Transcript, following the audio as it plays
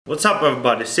What's up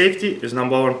everybody, safety is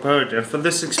 #1 priority, and for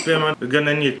this experiment we're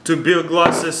gonna need 2 beer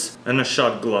glasses and a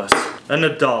shot glass and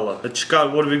 $1. Let's check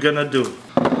out what we're gonna do.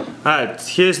 Alright,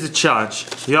 here's the challenge.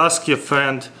 You ask your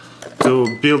friend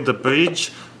to build a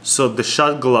bridge so the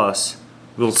shot glass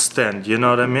will stand, you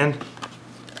know what I mean?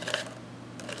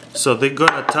 So they're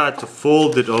gonna try to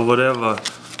fold it or whatever,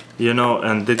 you know,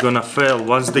 and they're gonna fail.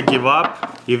 Once they give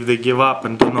up, if they give up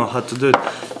and don't know how to do it,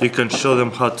 you can show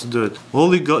them how to do it.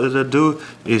 All you gotta do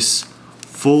is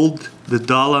fold the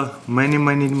dollar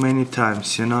many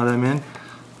times, you know what I mean?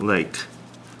 Like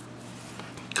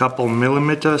couple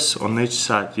millimeters on each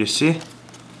side, you see?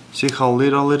 See how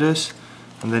little it is?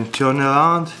 And then turn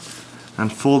around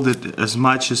and fold it as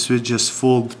much as we just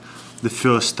fold the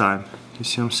first time. You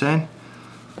see what I'm saying?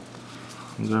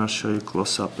 I'm gonna show you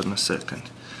close up in a second.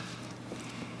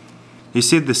 You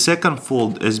see the second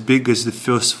fold as big as the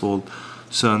first fold,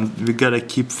 so we gotta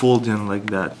keep folding like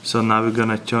that. So now we're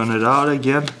gonna turn it out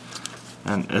again,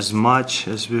 and as much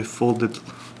as we folded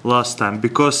last time,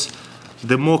 because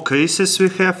the more creases we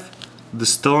have, the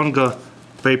stronger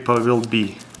paper will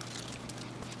be.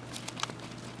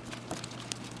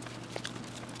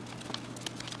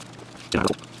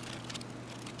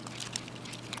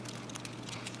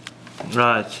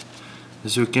 Right,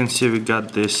 as you can see, we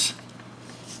got this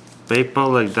paper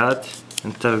like that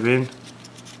intervene.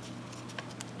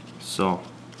 So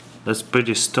that's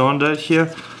pretty standard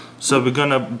here. So we're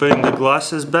gonna bring the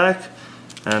glasses back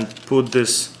and put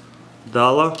this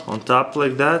dollar on top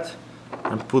like that,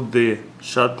 and put the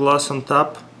shot glass on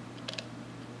top.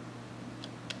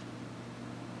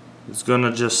 It's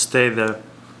gonna just stay there.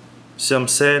 See what I'm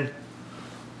saying?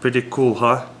 Pretty cool,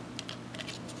 huh?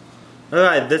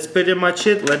 Alright, that's pretty much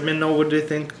it. Let me know what you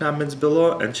think in the comments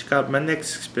below and check out my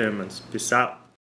next experiments. Peace out.